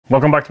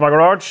Welcome back to my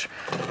garage.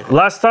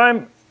 Last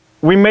time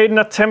we made an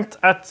attempt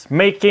at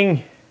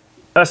making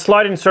a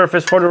sliding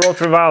surface for the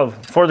rotary valve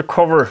for the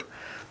cover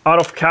out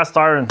of cast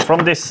iron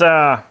from this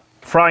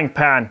frying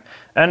pan,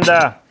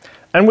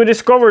 and we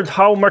discovered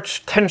how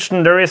much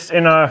tension there is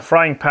in a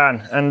frying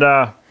pan, and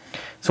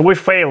so we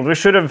failed. We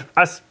should have,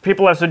 as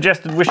people have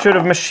suggested, we should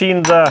have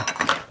machined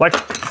like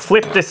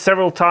flipped this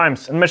several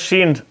times and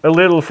machined a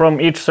little from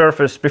each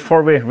surface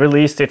before we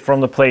released it from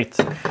the plate.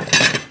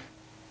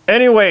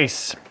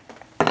 Anyways,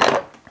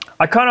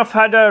 I kind of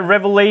had a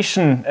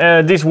revelation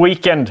this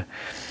weekend,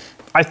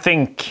 I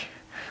think.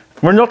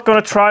 We're not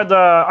gonna try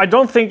the, I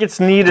don't think it's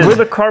needed. With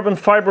the carbon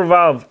fiber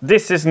valve,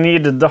 this is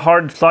needed, the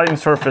hard sliding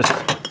surface.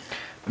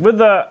 With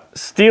the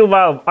steel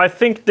valve, I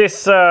think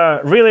this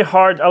really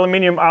hard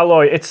aluminum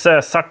alloy, it's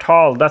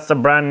Sartal, that's the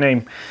brand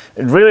name.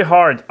 Really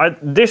hard.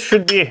 This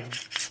should be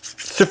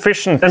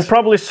sufficient, and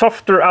probably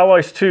softer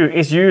alloys too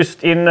is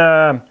used in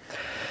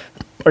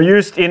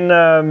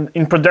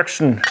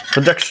production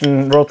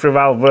rotary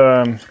valve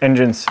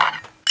engines.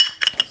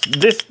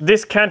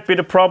 This can't be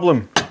the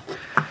problem.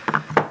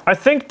 I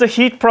think the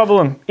heat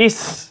problem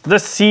is the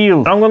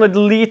seal. I'm gonna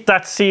delete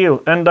that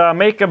seal and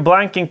make a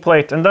blanking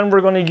plate, and then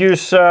we're gonna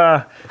use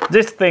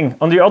this thing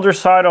on the other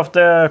side of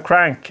the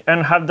crank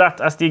and have that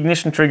as the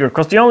ignition trigger,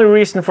 because the only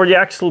reason for the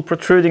axle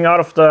protruding out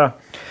of the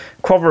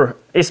cover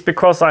is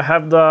because I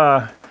have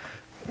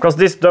because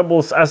this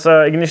doubles as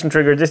an ignition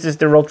trigger. This is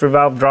the rotary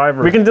valve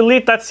driver. We can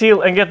delete that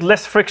seal and get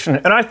less friction,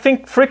 and I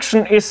think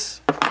friction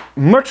is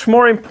much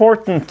more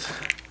important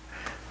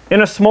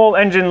in a small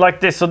engine like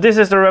this. So this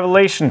is the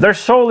revelation. There's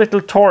so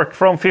little torque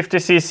from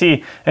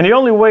 50cc, and the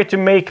only way to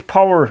make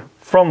power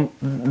from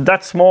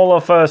that small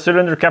of a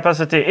cylinder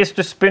capacity is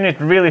to spin it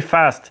really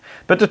fast.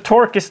 But the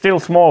torque is still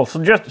small,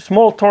 so just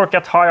small torque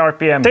at high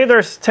RPM. Say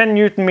there's 10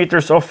 Newton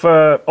meters of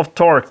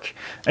torque,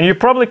 and you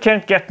probably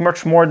can't get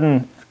much more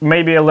than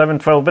maybe 11,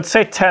 12, but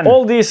say 10.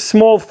 All these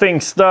small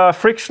things, the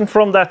friction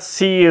from that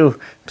seal,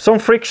 some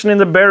friction in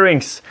the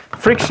bearings,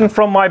 friction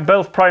from my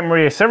belt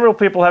primary. Several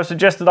people have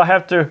suggested I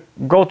have to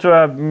go to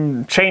a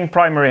chain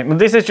primary.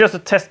 This is just a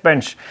test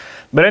bench.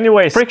 But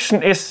anyways,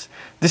 friction is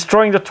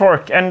destroying the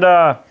torque, and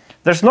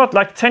there's not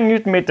like 10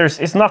 Newton meters,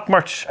 it's not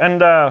much.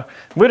 And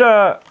with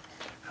a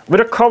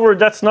cover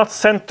that's not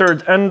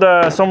centered, and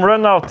some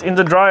run out in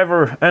the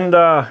driver, and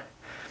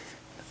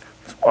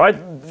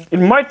it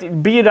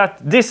might be that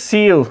this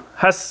seal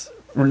has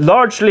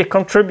largely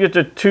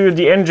contributed to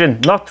the engine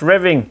not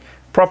revving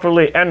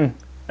properly and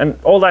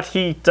all that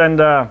heat, and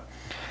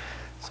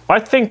I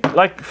think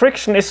like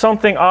friction is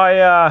something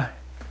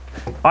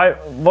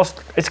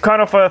it's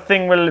kind of a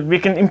thing where we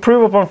can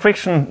improve upon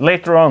friction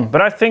later on,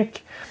 but I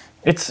think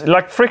it's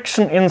like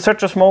friction in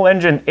such a small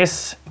engine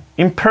is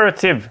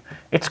imperative.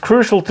 It's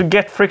crucial to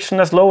get friction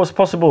as low as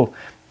possible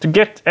to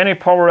get any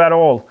power at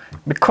all,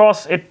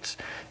 because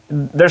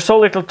there's so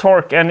little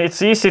torque, and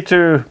it's easy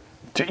to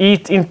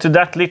eat into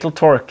that little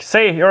torque.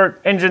 Say your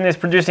engine is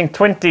producing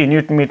 20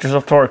 Newton meters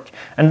of torque,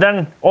 and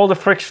then all the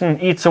friction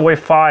eats away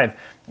 5.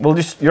 Well,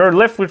 you're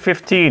left with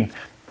 15.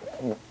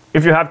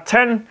 If you have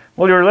 10,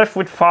 well, you're left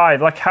with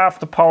 5, like half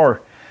the power.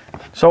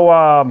 So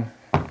I'm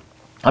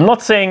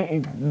not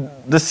saying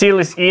the seal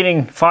is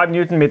eating 5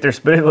 Newton meters,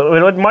 but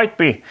it might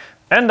be,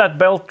 and that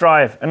belt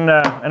drive and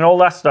all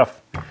that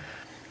stuff.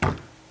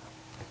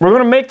 We're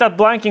gonna make that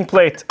blanking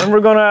plate, and we're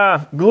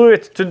gonna glue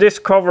it to this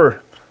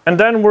cover, and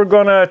then we're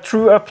gonna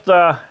true up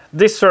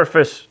this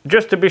surface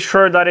just to be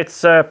sure that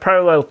it's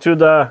parallel to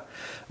the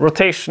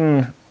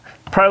rotation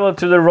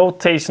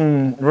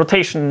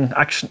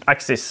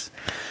axis,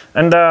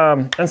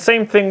 and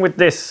same thing with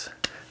this.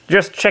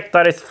 Just check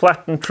that it's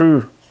flat and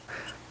true.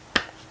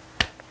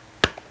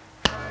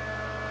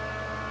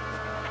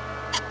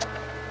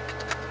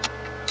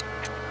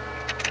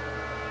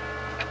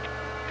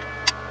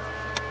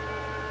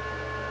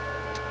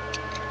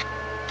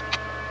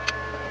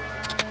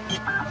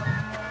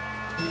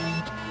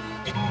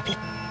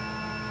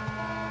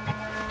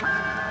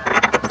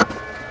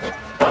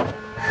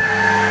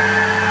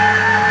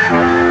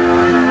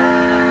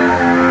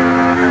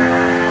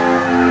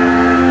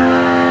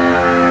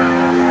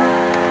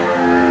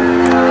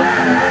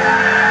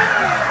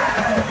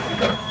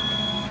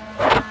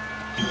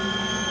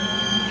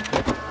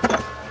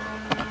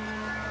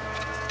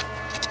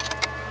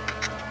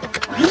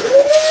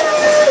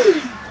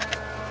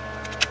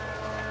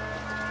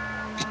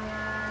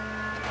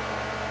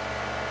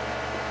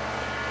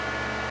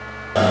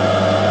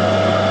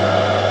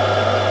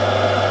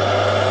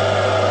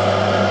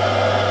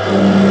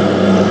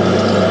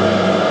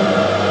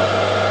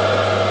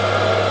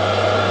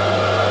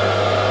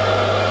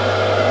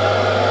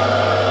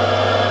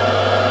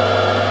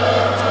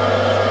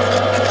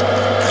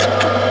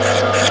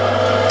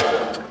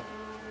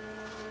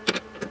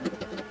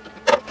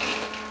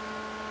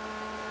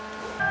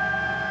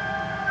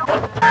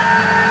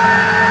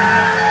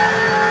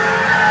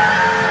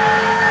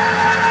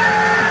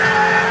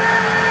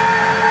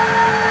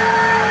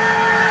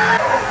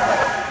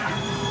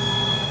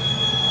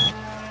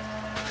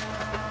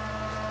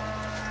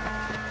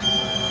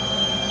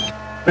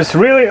 It's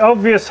really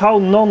obvious how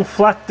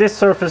non-flat this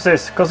surface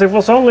is, because it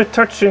was only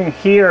touching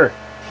here,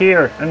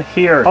 here and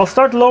here. I'll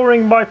start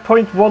lowering by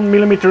 0.1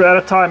 millimeter at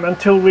a time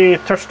until we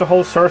touch the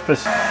whole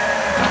surface.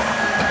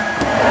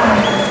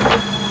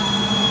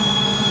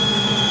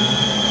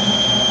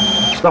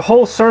 The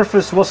whole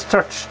surface was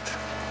touched,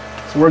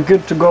 so we're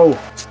good to go.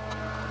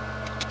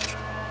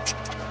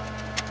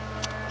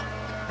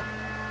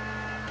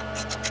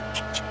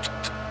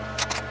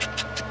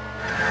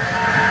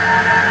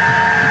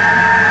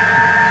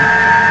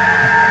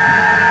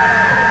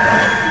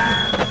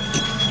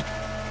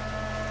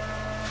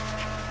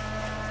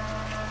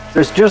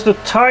 There's just a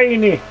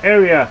tiny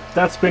area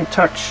that's been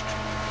touched.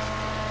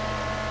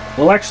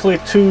 Well, actually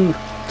 2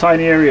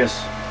 tiny areas.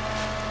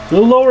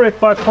 We'll lower it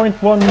by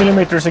 0.1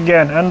 millimeters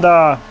again and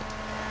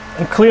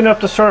clean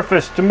up the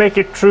surface to make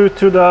it true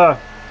to the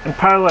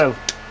parallel.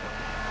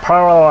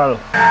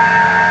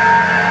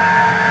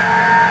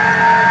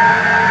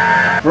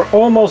 We're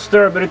almost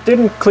there, but it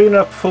didn't clean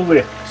up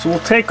fully. So we'll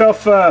take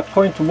off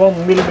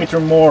 0.1 millimeter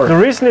more. The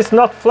reason it's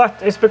not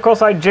flat is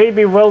because I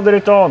JB welded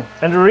it on.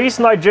 And the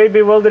reason I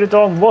JB welded it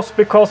on was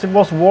because it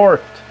was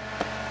warped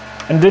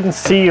and didn't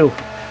seal.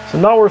 So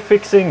now we're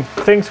fixing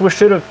things we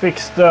should have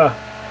fixed.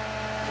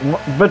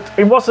 But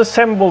it was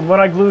assembled when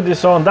I glued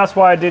this on. That's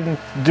why I didn't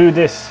do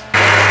this.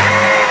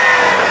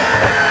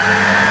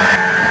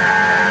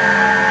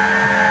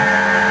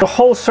 The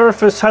whole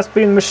surface has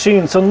been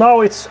machined, so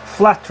now it's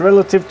flat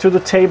relative to the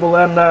table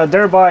and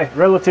thereby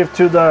relative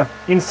to the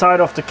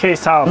inside of the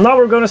case house. Now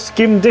we're going to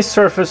skim this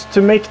surface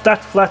to make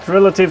that flat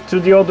relative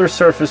to the other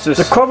surfaces.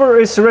 The cover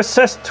is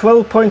recessed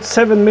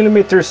 12.7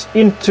 millimeters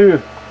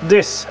into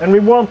this, and we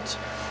want,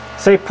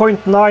 say,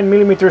 0.9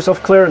 millimeters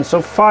of clearance,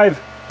 so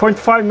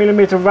 0.5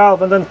 millimeter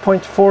valve and then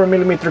 0.4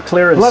 millimeter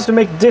clearance. We'll have to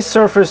make this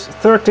surface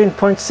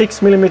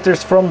 13.6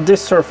 millimeters from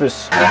this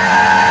surface.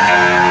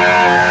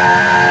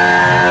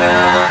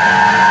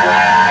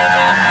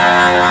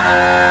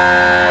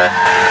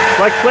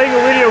 Like playing a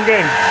video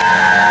game.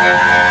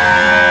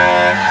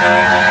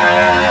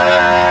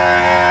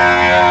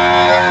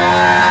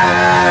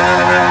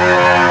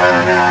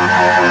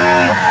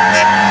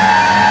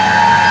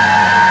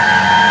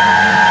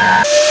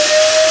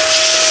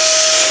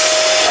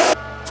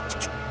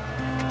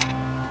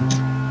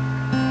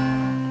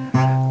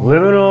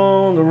 Living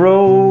on the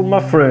road, my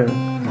friend,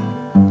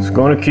 it's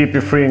gonna keep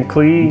you free and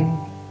clean.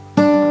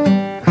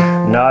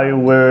 Now you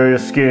wear your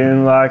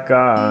skin like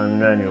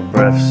iron and your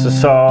breath's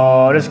as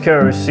hard as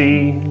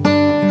kerosene.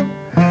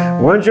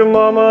 Weren't your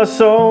mama's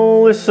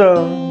only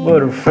son,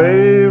 but her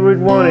favorite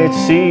one it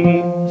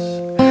seems.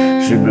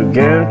 She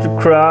began to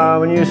cry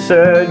when you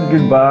said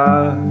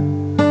goodbye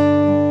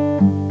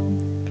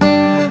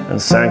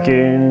and sank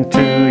into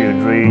your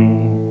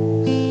dreams.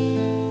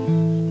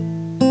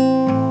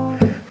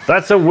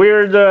 That's a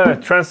weird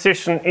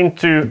transition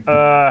into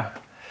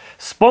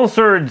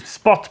sponsored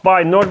spot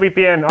by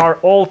NordVPN, our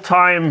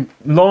all-time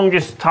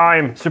longest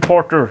time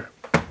supporter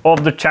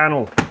of the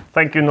channel.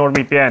 Thank you,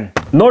 NordVPN.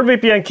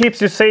 NordVPN keeps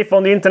you safe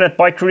on the internet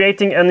by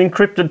creating an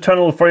encrypted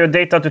tunnel for your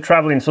data to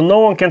travel in, so no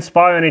one can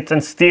spy on it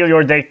and steal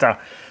your data.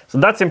 So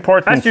that's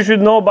important. As you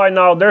should know by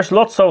now, there's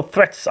lots of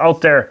threats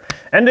out there.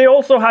 And they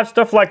also have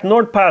stuff like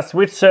NordPass,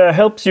 which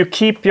helps you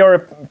keep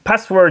your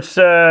passwords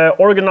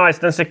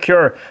organized and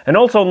secure. And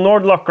also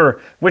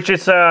NordLocker, which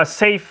is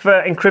safe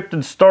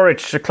encrypted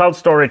storage, cloud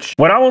storage.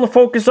 What I want to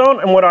focus on,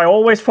 and what I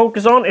always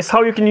focus on, is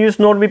how you can use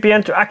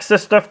NordVPN to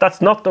access stuff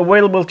that's not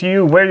available to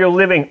you where you're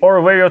living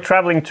or where you're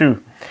traveling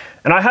to.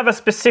 And I have a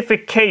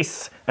specific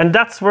case, and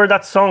that's where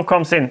that song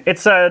comes in.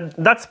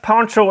 That's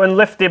Pancho and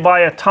Lefty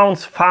by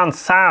Townes Van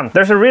Zandt.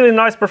 There's a really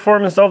nice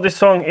performance of this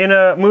song in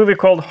a movie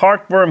called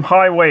Heartworm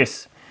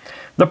Highways.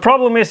 The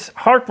problem is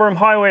Heartworm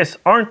Highways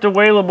aren't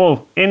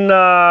available in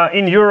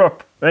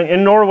Europe,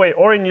 in Norway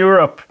or in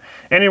Europe,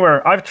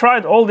 anywhere. I've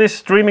tried all these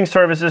streaming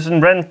services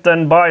and rent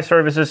and buy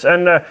services,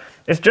 and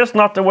it's just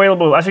not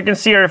available. As you can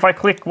see here, if I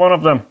click one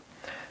of them,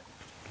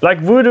 like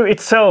Voodoo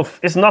itself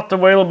is not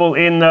available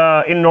in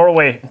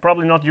Norway,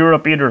 probably not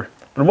Europe either.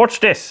 But watch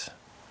this.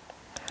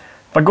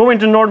 If I go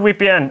into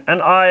NordVPN and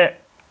I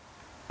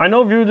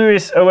know Voodoo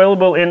is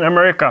available in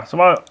America, so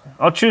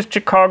I'll choose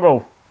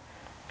Chicago.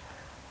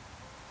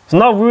 So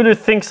now Voodoo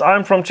thinks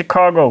I'm from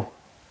Chicago.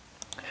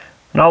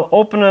 And I'll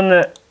open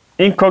an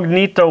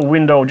incognito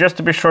window just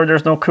to be sure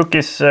there's no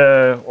cookies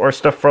or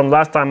stuff from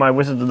last time I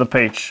visited the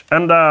page.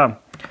 And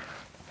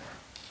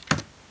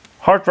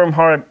Heartworm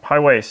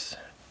Highways.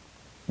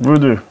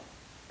 Voodoo.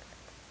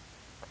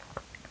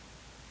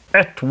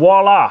 Et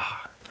voila!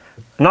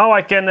 Now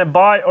I can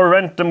buy or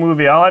rent the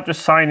movie. I'll have to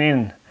sign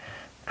in,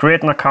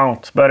 create an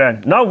account.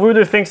 But now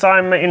Voodoo thinks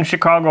I'm in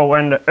Chicago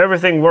and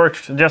everything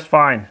works just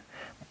fine.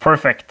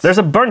 Perfect. There's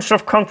a bunch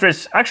of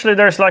countries. Actually,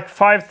 there's like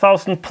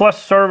 5,000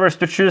 plus servers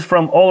to choose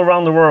from all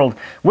around the world,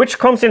 which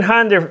comes in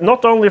handy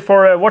not only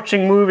for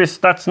watching movies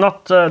that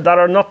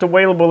are not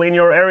available in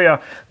your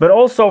area, but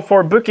also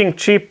for booking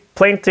cheap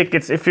plane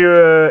tickets if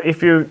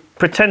you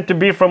pretend to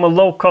be from a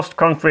low-cost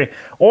country,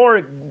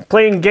 or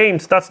playing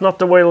games that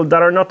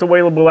are not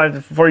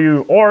available for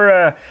you,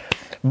 or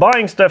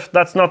buying stuff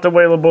that's not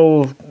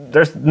available.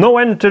 There's no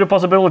end to the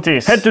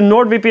possibilities. Head to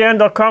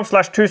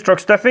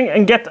nordvpn.com/twostrokestuffing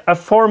and get a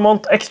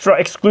 4-month extra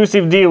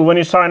exclusive deal when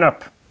you sign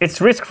up. It's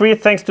risk-free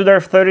thanks to their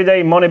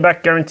 30-day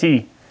money-back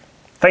guarantee.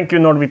 Thank you,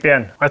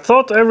 NordVPN. I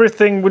thought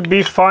everything would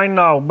be fine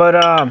now, but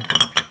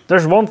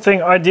there's one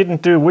thing I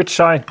didn't do, which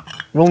I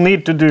will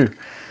need to do.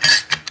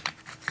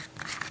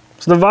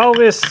 So the valve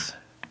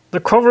the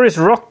cover is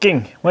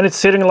rocking when it's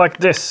sitting like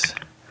this.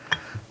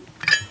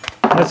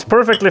 And it's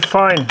perfectly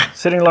fine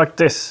sitting like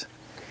this.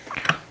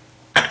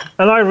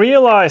 And I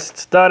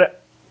realized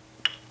that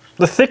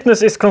the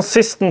thickness is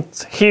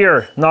consistent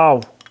here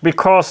now,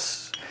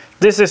 because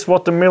this is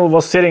what the mill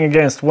was sitting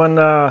against when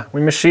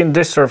we machined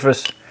this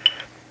surface.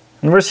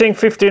 And we're seeing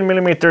 15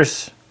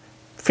 millimeters,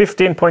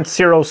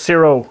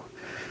 15.00,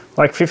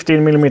 like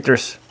 15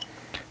 millimeters.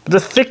 But the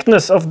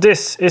thickness of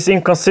this is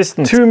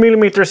inconsistent. 2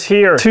 millimeters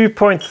here,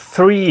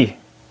 2.3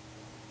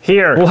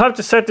 here. We'll have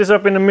to set this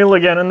up in the mill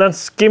again and then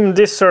skim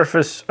this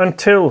surface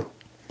until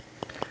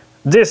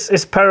this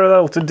is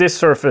parallel to this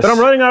surface. But I'm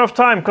running out of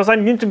time because I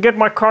need to get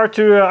my car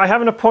to... I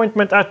have an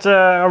appointment at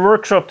a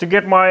workshop to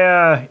get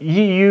my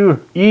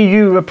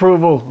EU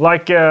approval.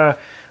 Like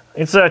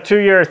it's a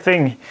 2-year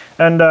thing,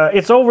 and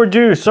it's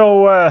overdue.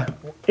 So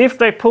if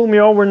they pull me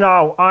over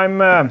now,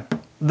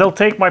 they'll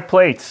take my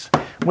plates,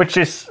 which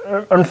is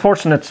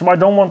unfortunate. So I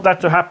don't want that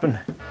to happen.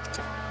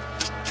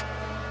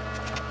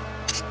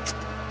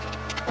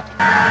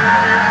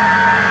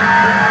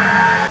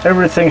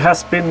 Everything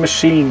has been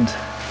machined.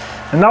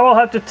 And now I'll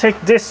have to take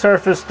this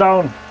surface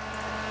down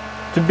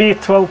to be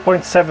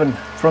 12.7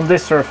 from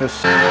this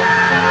surface.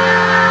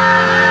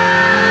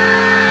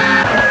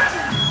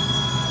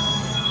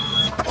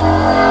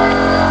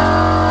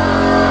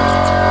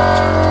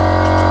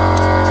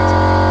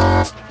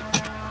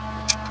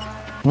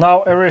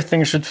 Now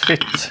everything should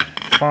fit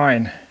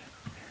fine.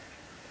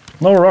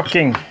 No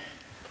rocking.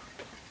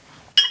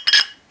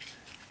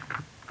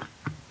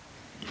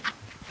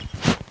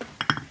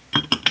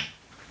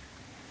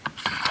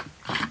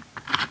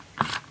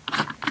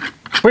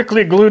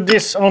 Quickly glue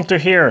this onto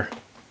here.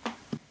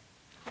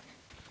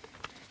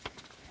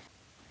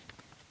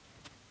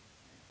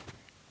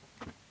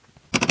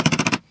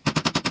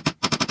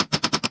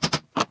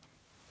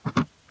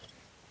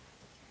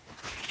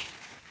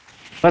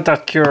 Let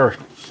that cure.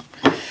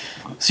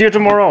 See you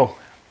tomorrow.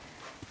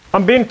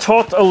 I'm being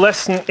taught a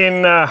lesson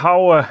in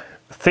how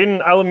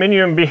thin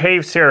aluminium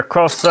behaves here,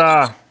 because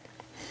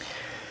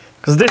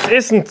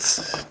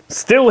this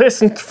still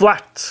isn't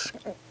flat.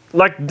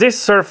 Like this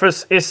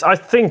surface is, I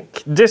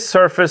think this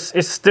surface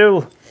is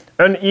still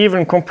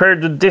uneven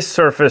compared to this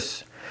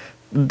surface.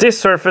 This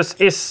surface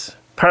is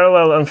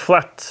parallel and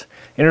flat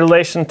in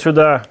relation to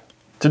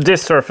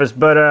this surface,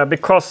 but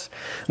because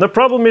the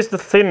problem is the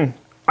thin.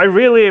 I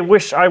really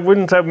wish I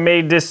wouldn't have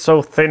made this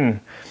so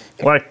thin.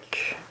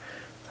 Like,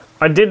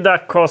 I did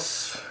that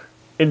because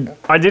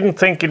I didn't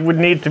think it would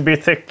need to be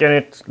thick, and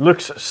it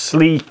looks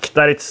sleek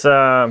that it's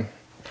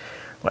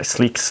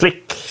like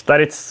slick, that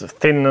it's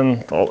thin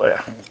and all,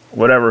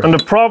 whatever. And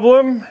the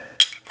problem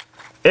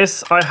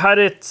is I had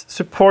it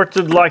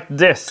supported like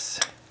this.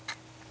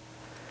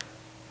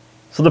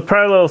 So the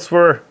parallels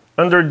were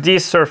under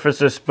these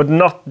surfaces, but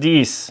not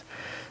these.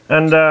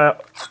 And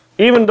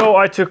even though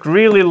I took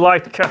really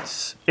light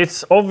cuts,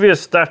 it's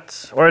obvious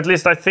that, or at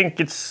least I think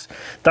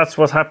that's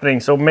what's happening.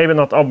 So maybe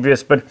not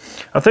obvious, but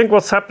I think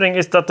what's happening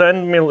is that the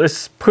end mill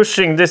is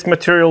pushing this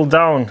material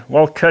down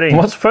while cutting.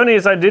 What's funny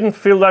is I didn't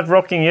feel that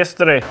rocking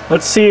yesterday.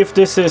 Let's see if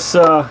this is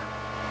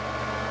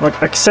like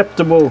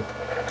acceptable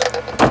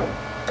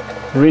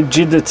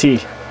rigidity.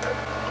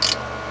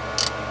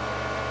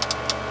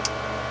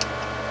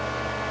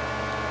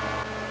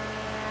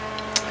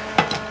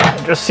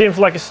 It just seems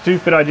like a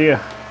stupid idea.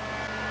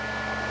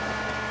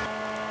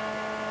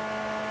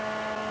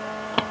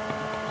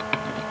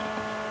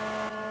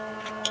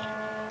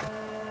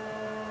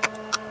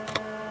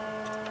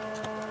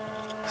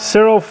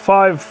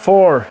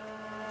 .054,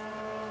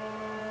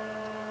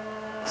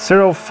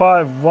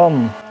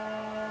 051,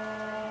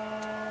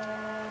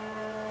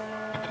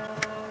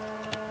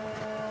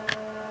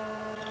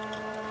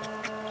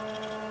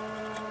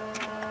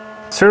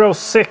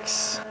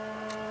 0.6,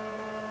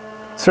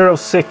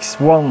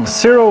 0.61,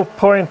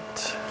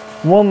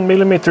 0.1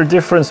 millimeter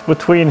difference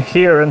between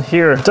here and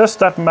here. Does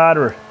that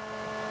matter?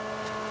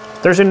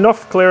 There's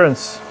enough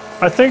clearance.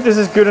 I think this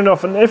is good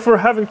enough, and if we're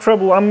having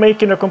trouble, I'm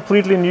making a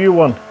completely new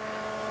one.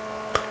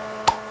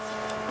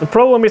 The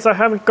problem is I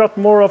haven't got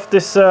more of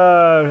this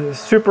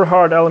super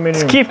hard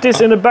aluminium. Let's keep this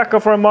in the back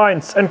of our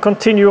minds and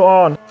continue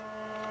on.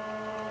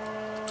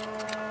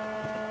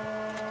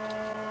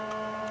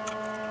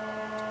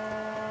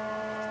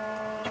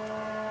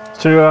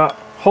 To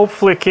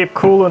hopefully keep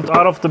coolant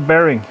out of the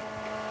bearing.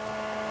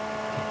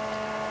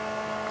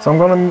 So I'm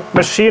gonna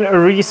machine a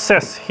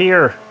recess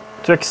here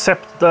to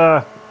accept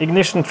the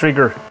ignition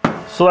trigger,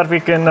 so that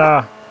we can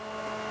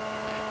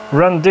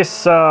run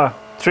this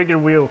trigger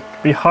wheel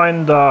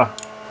behind the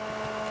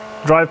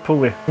drive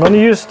pulley. I'm going to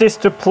use this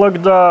to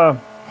plug the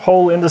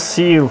hole in the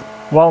seal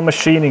while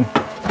machining.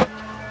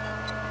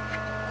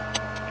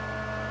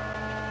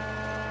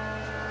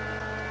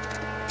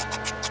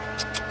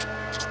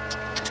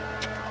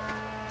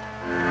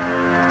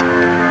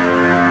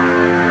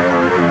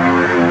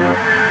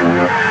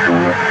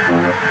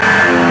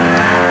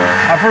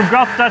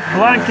 forgot that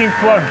blanking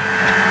plug.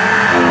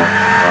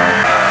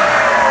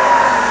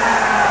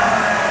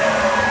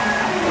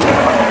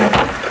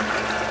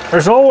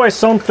 There's always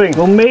something.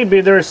 Well,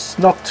 maybe there's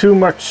not too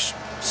much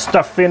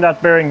stuff in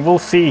that bearing. We'll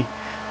see.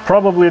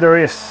 Probably there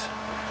is.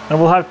 And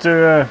we'll have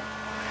to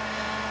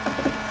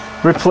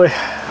replace,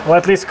 well,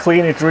 at least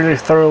clean it really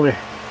thoroughly.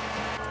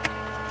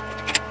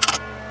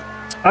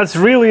 That's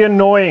really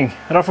annoying,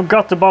 and I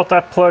forgot about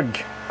that plug.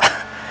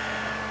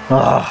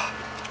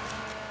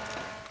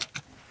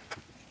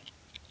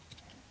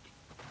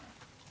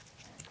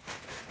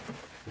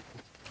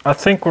 I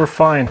think we're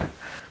fine.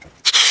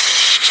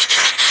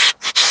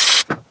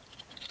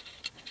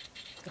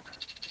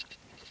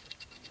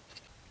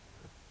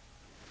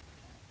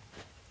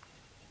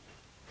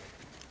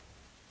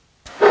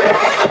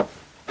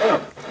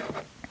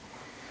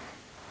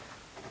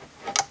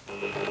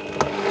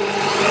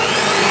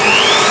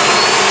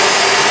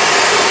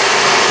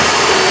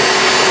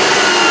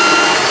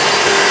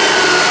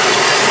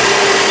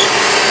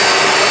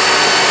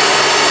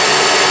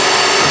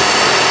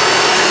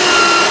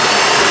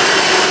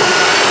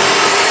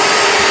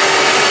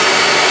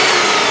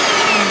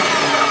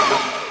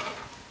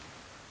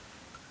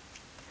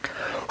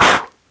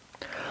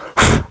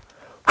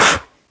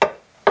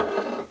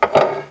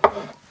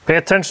 Pay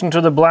attention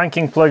to the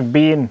blanking plug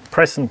being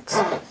present.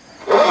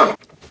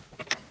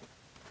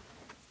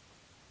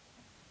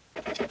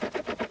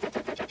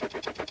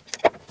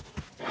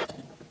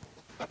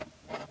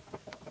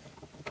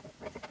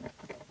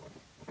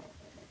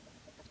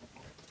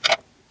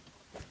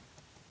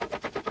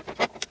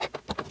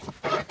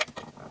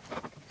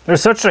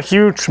 There's such a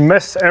huge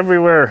mess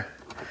everywhere.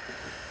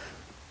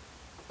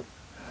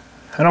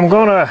 And I'm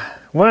gonna,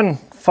 when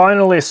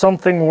finally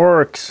something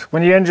works,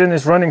 when the engine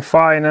is running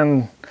fine,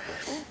 and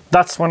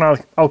that's when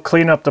I'll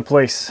clean up the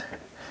place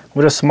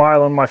with a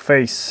smile on my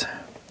face.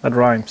 That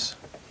rhymes.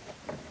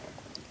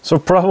 So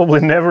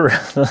probably never.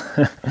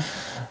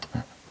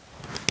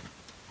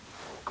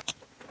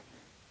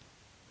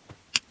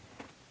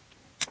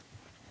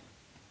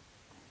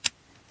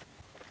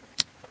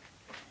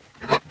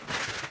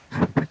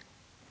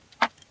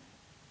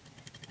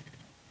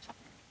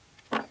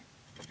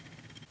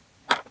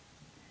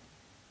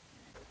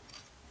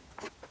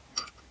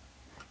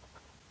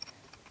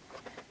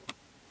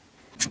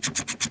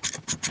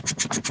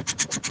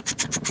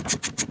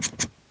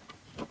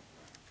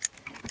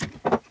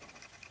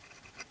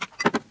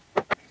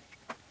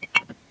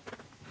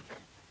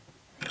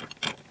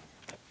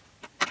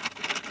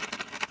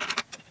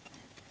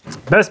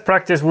 Best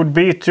practice would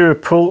be to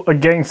pull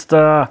against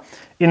the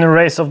inner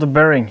race of the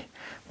bearing,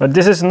 but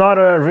this is not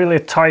a really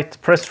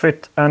tight press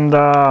fit, and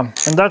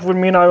that would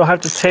mean I will have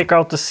to take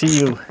out the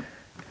seal.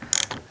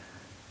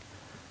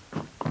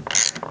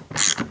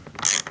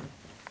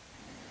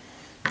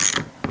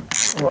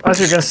 Well, as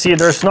you can see,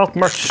 there's not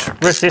much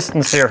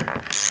resistance here,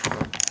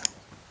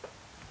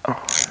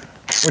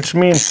 which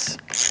means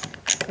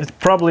it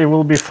probably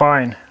will be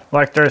fine.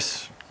 Like,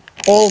 there's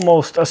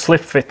almost a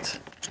slip fit.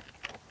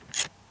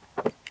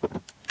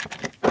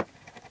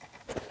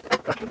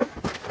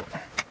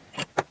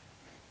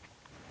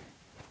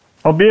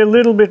 I'll be a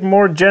little bit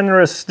more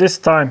generous this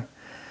time,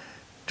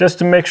 just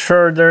to make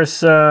sure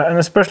there's, and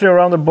especially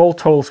around the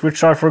bolt holes,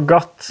 which I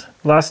forgot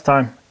last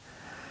time.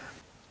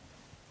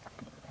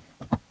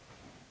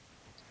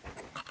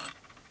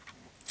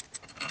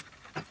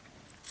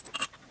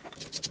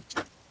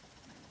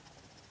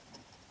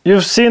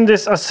 You've seen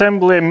this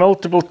assembly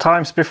multiple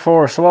times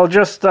before, so I'll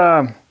just,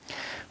 I'll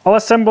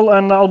assemble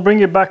and I'll bring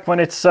you back when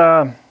it's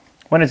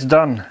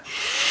done.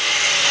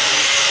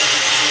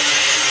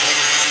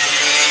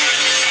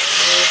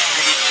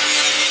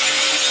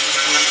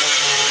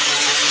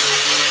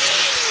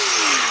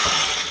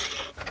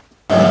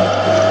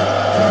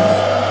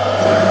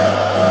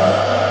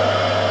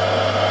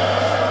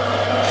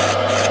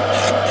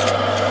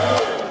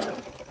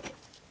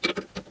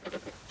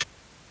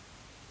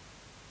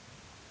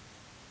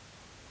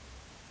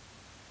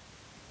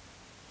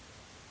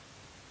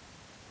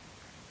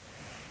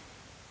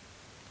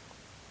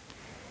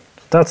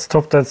 That's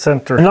top dead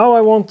center. Now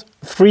I want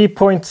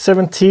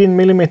 3.17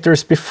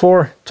 millimeters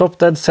before top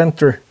dead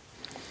center,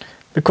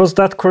 because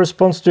that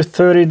corresponds to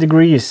 30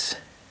 degrees.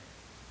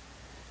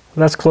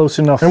 That's close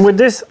enough. And with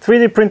this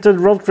 3D printed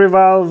rotary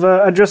valve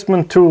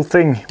adjustment tool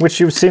thing, which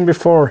you've seen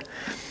before,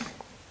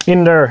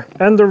 in there,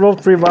 and the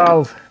rotary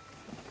valve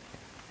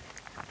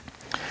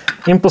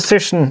in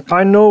position,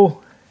 I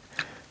know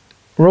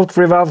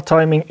rotary valve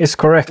timing is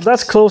correct.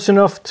 That's close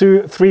enough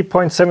to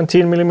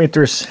 3.17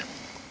 millimeters.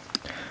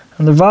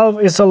 And the valve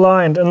is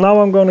aligned, and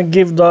now I'm going to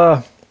give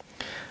the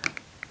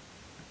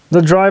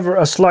driver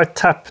a slight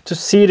tap to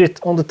seat it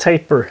on the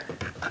taper.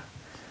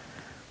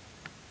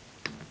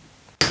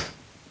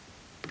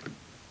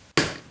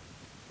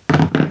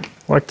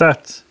 Like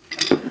that.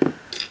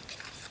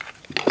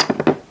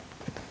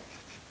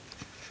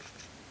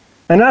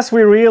 And as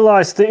we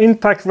realized, the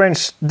impact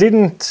wrench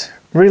didn't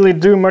really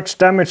do much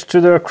damage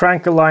to the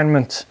crank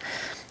alignment,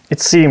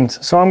 it seemed.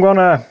 So I'm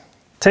gonna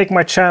take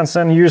my chance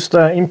and use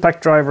the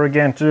impact driver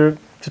again to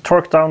to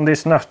torque down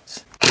these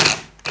nuts.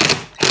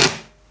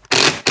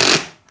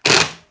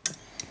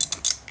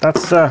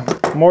 That's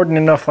more than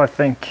enough, I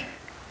think.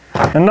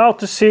 And now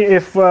to see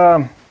if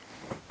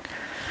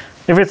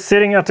it's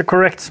sitting at the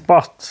correct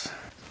spot.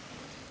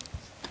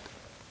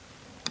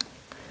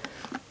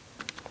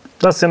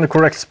 That's in the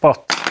correct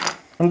spot.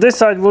 On this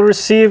side we'll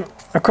receive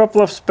a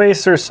couple of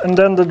spacers and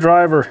then the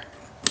driver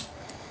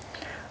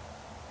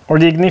or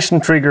the ignition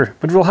trigger,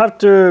 but we'll have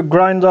to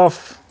grind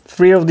off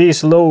 3 of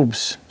these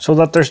lobes so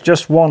that there's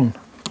just one,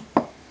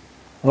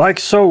 like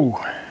so.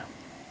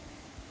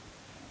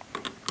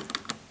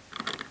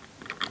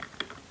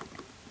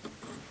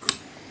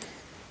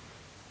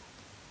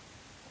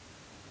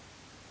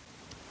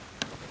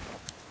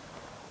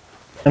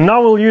 And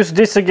now we'll use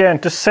this again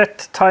to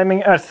set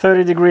timing at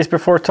 30 degrees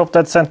before top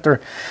dead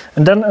center,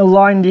 and then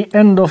align the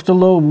end of the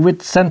lobe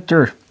with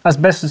center as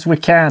best as we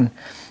can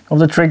of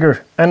the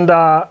trigger. And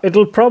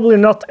it'll probably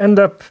not end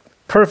up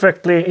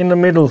perfectly in the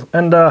middle,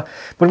 and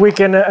but we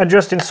can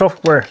adjust in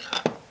software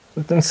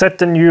and set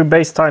the new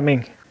base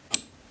timing.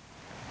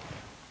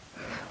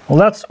 Well,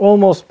 that's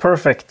almost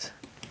perfect.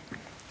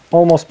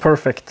 Almost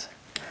perfect.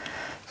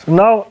 So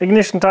now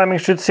ignition timing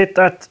should sit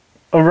at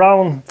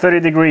around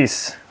 30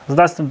 degrees. So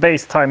that's the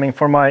base timing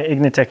for my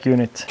Ignitec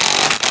unit.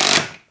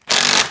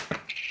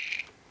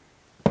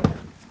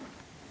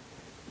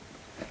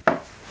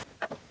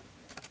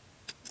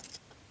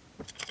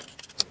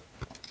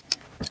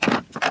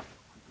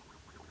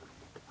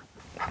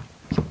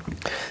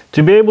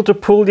 To be able to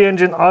pull the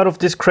engine out of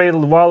this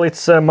cradle while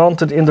it's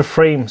mounted in the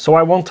frame, so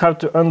I won't have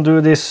to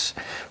undo this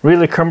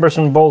really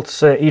cumbersome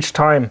bolts each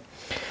time,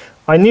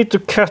 I need to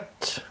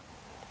cut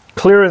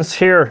clearance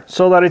here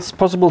so that it's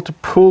possible to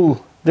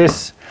pull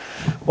this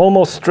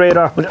almost straight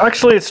up. But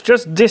actually it's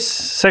just this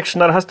section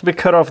that has to be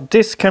cut off.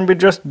 This can be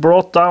just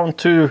brought down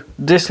to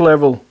this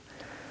level.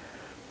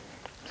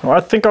 So I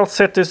think I'll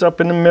set this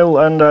up in the mill,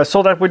 and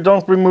so that we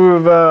don't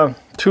remove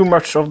too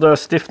much of the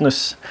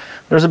stiffness.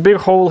 There's a big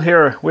hole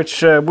here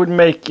which would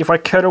make, if I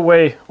cut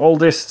away all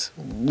this,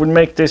 would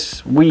make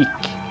this weak.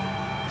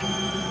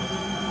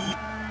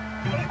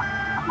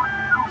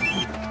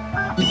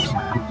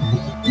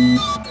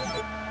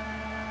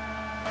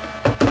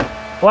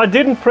 Well, I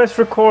didn't press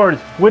record.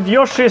 With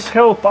Yoshi's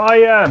help,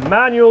 I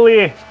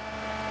manually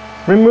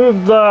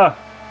removed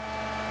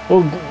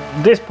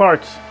this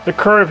part, the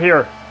curve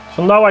here.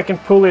 So now I can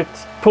pull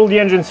the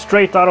engine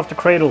straight out of the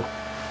cradle.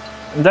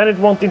 And then it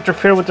won't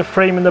interfere with the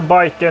frame in the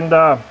bike, and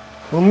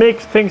will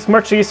make things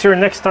much easier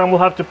next time we'll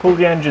have to pull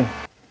the engine.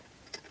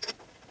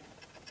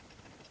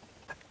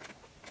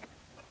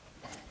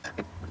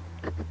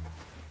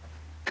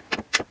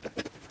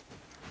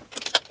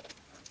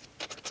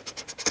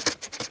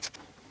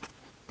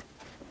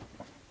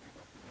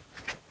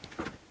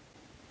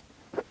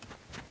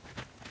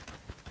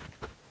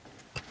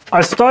 I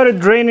started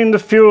draining the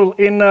fuel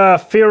in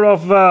fear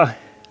of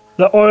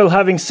the oil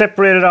having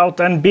separated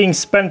out and being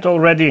spent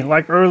already,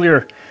 like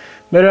earlier.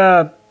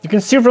 But you can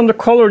see from the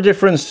color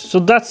difference, so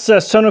that's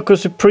Sunoco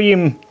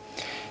Supreme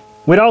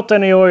without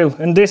any oil,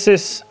 and this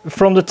is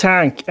from the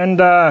tank.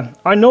 And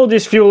I know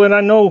this fuel, and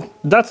I know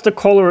that's the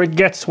color it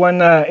gets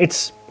when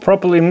it's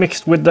properly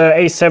mixed with the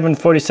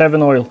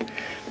A747 oil.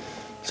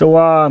 So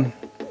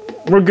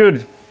we're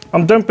good.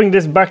 I'm dumping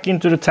this back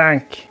into the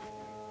tank.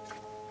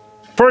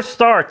 First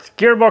start,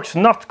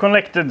 gearbox not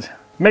connected.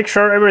 Make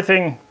sure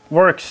everything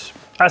works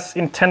as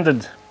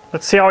intended.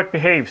 Let's see how it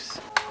behaves.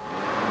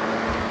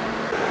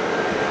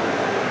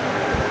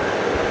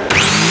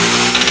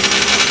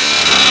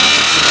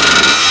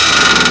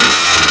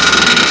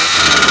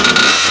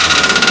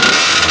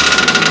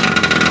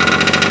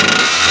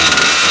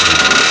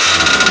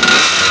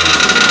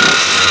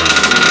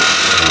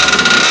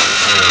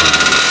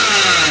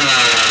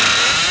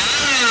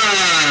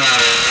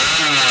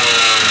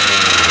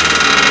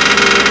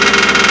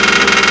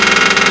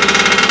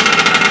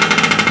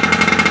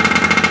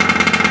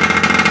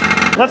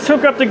 Let's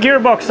hook up the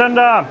gearbox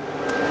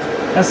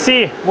and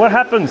see what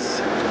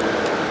happens.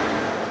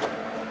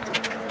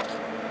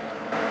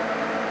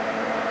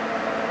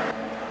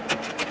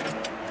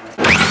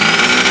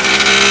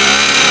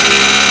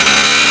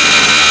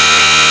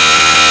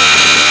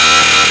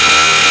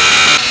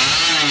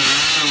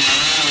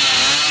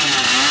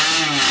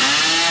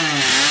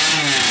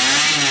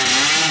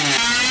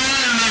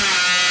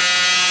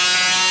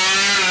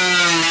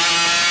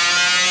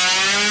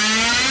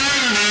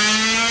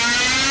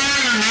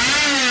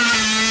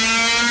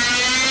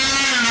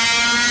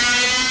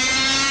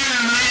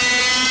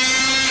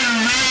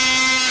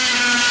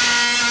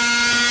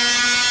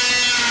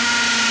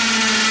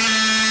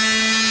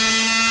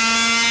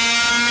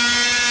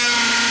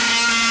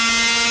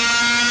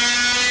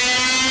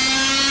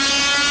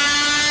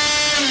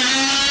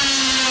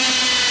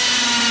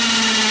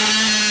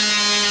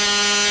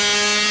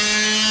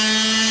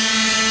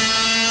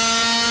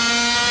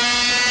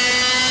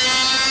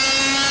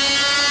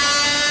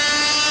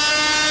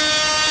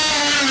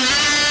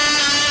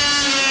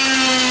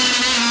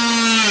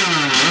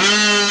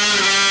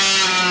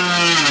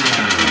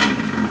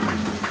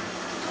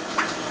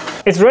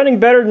 it's running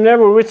better than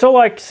ever. We saw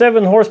like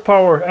 7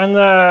 horsepower,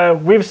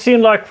 and we've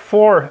seen like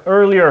 4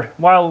 earlier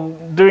while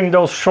doing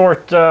those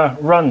short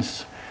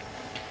runs.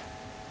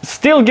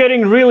 Still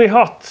getting really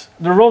hot,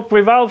 the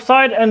rotary valve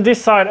side and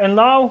this side, and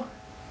now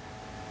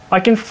I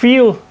can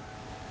feel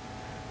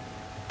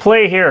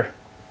play here.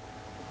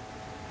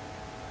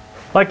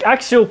 Like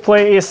axial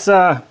play is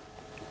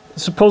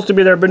supposed to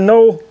be there, but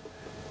no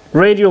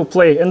radial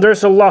play, and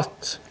there's a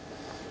lot,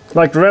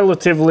 like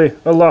relatively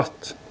a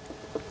lot.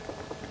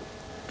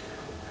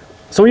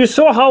 So you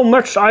saw how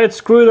much I had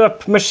screwed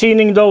up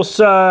machining those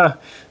the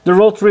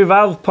rotary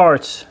valve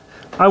parts.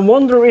 I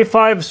wonder if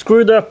I've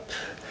screwed up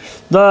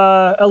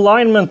the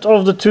alignment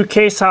of the 2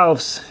 case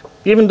halves,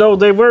 even though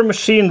they were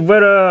machined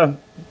with a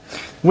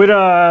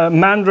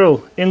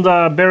mandrel in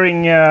the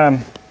bearing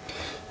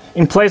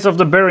in place of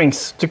the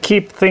bearings to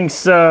keep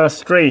things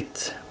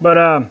straight. But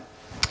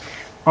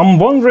I'm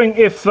wondering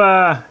if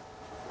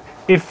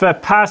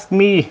past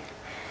me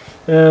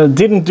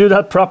didn't do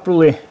that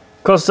properly,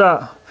 because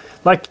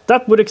like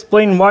that would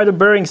explain why the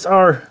bearings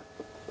are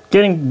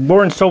getting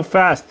worn so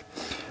fast,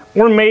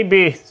 or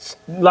maybe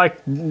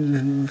like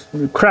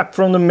crap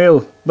from the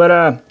mill. But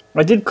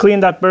I did clean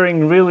that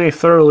bearing really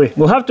thoroughly.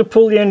 We'll have to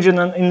pull the engine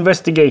and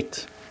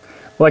investigate,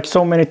 like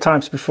so many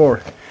times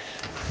before.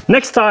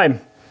 Next time.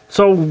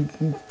 So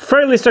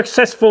fairly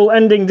successful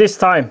ending this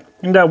time,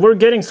 and we're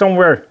getting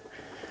somewhere.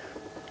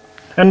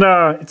 And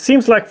it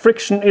seems like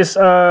friction is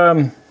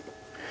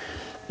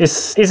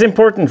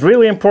important,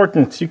 really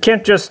important. You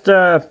can't just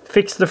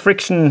fix the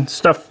friction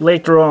stuff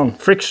later on.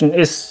 Friction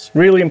is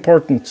really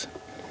important.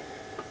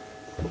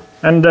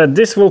 And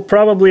this will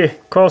probably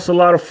cause a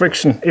lot of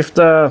friction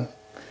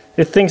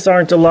if things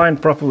aren't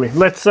aligned properly.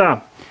 Let's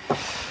so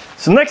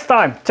next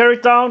time tear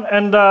it down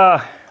and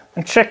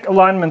check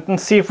alignment and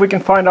see if we can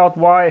find out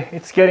why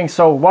it's getting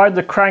so, why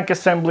the crank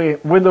assembly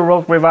with the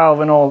rotary valve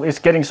and all is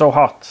getting so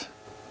hot.